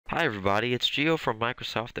Hi everybody, it's Gio from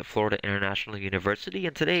Microsoft at Florida International University,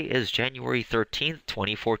 and today is January 13th,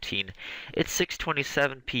 2014. It's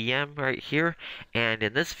 6:27 p.m. right here, and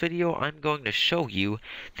in this video I'm going to show you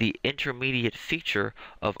the intermediate feature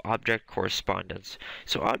of object correspondence.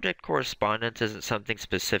 So object correspondence isn't something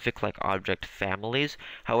specific like object families,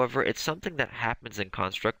 however it's something that happens in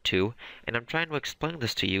Construct 2, and I'm trying to explain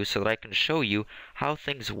this to you so that I can show you how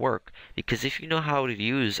things work, because if you know how to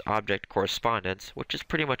use object correspondence, which is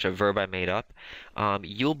pretty much a verb I made up,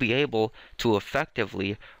 you'll be able to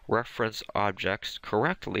effectively reference objects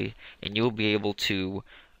correctly, and you'll be able to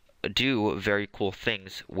do very cool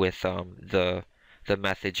things with the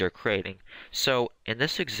methods you're creating. So in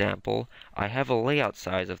this example, I have a layout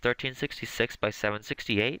size of 1366 by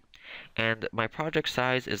 768, and my project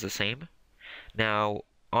size is the same. Now,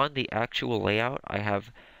 on the actual layout, I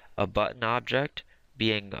have a button object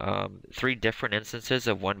being three different instances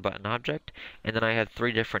of one button object, and then I have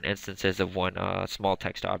three different instances of one small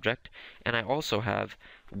text object, and I also have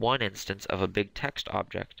one instance of a big text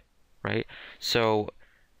object, right? So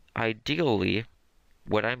ideally,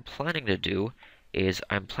 what I'm planning to do is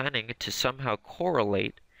I'm planning to somehow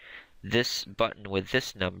correlate this button with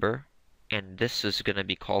this number, and this is going to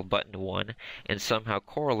be called button 1, and somehow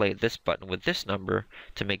correlate this button with this number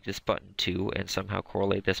to make this button 2, and somehow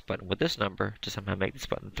correlate this button with this number to somehow make this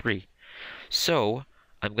button 3. So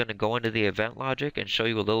I'm going to go into the event logic and show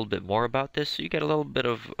you a little bit more about this so you get a little bit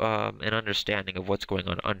of an understanding of what's going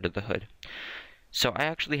on under the hood. So I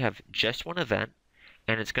actually have just one event,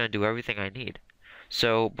 and it's going to do everything I need.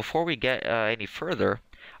 So before we get any further,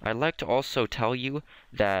 I'd like to also tell you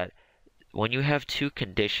that when you have two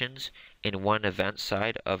conditions in one event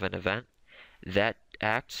side of an event, that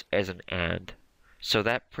acts as an AND. So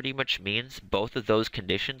that pretty much means both of those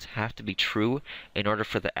conditions have to be true in order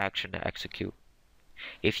for the action to execute.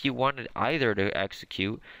 If you wanted either to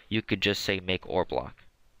execute, you could just say make OR block.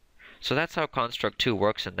 So that's how Construct 2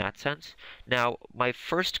 works in that sense. Now, my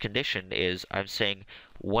first condition is I'm saying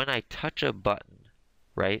when I touch a button,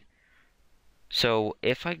 right? So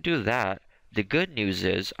if I do that, the good news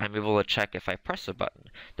is I'm able to check if I press a button.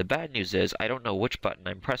 The bad news is I don't know which button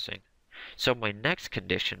I'm pressing. So my next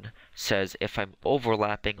condition says if I'm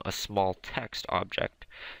overlapping a small text object.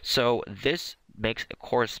 So this makes a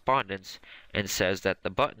correspondence and says that the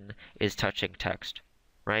button is touching text,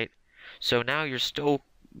 right? So now you're still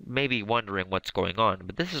maybe wondering what's going on,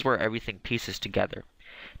 but this is where everything pieces together.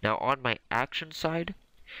 Now on my action side,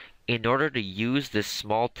 in order to use this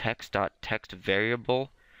small text.text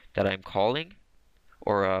variable that I'm calling,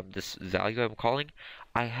 or this value I'm calling,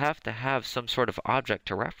 I have to have some sort of object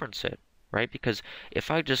to reference it, right? Because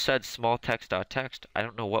if I just said small text.text, I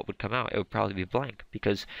don't know what would come out. It would probably be blank,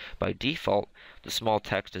 because by default, the small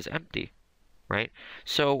text is empty, right?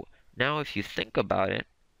 So now if you think about it,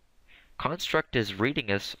 Construct is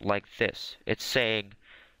reading us like this. It's saying,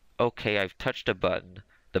 okay, I've touched a button.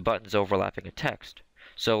 The button's overlapping a text.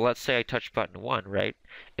 So let's say I touch button 1, right?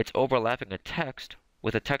 It's overlapping a text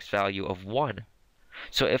with a text value of 1.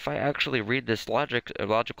 So if I actually read this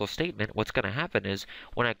logical statement, what's going to happen is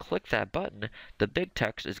when I click that button, the big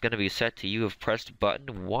text is going to be set to you have pressed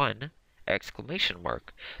button 1 exclamation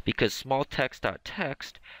mark, because small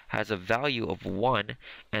text.text has a value of 1,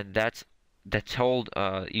 and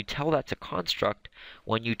you tell that to Construct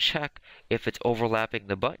when you check if it's overlapping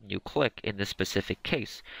the button you click in this specific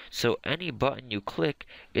case. So any button you click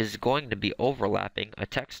is going to be overlapping a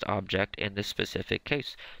text object in this specific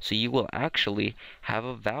case. So you will actually have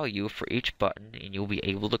a value for each button, and you'll be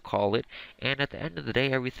able to call it, and at the end of the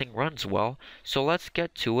day everything runs well. So let's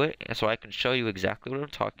get to it so I can show you exactly what I'm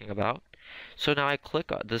talking about. So now I click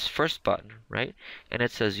on this first button, right? And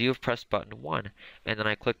it says you have pressed button 1. And then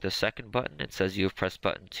I click the second button, it says you have pressed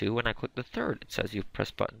button 2. And I click the third, it says you've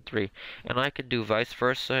pressed button 3. And I can do vice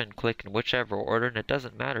versa and click in whichever order, and it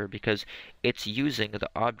doesn't matter because it's using the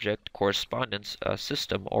object correspondence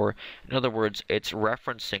system, or in other words, it's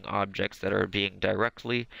referencing objects that are being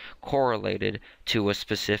directly correlated to a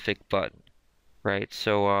specific button, right?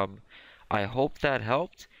 So I hope that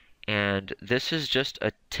helped. And this is just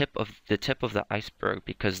the tip of the iceberg,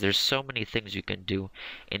 because there's so many things you can do.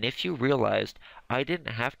 And if you realized, I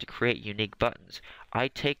didn't have to create unique buttons. I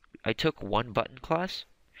took one button class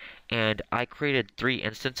and I created 3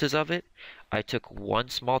 instances of it. I took one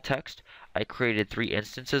small text, I created 3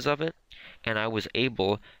 instances of it, and I was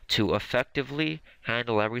able to effectively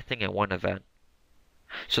handle everything in one event.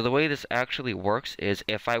 So the way this actually works is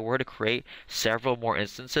if I were to create several more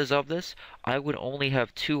instances of this, I would only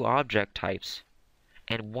have 2 object types.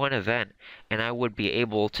 and one event, and I would be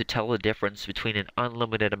able to tell the difference between an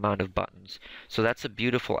unlimited amount of buttons. So that's a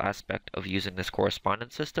beautiful aspect of using this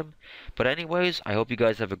correspondence system. But anyways, I hope you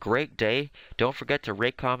guys have a great day. Don't forget to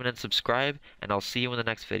rate, comment, and subscribe, and I'll see you in the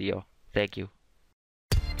next video. Thank you.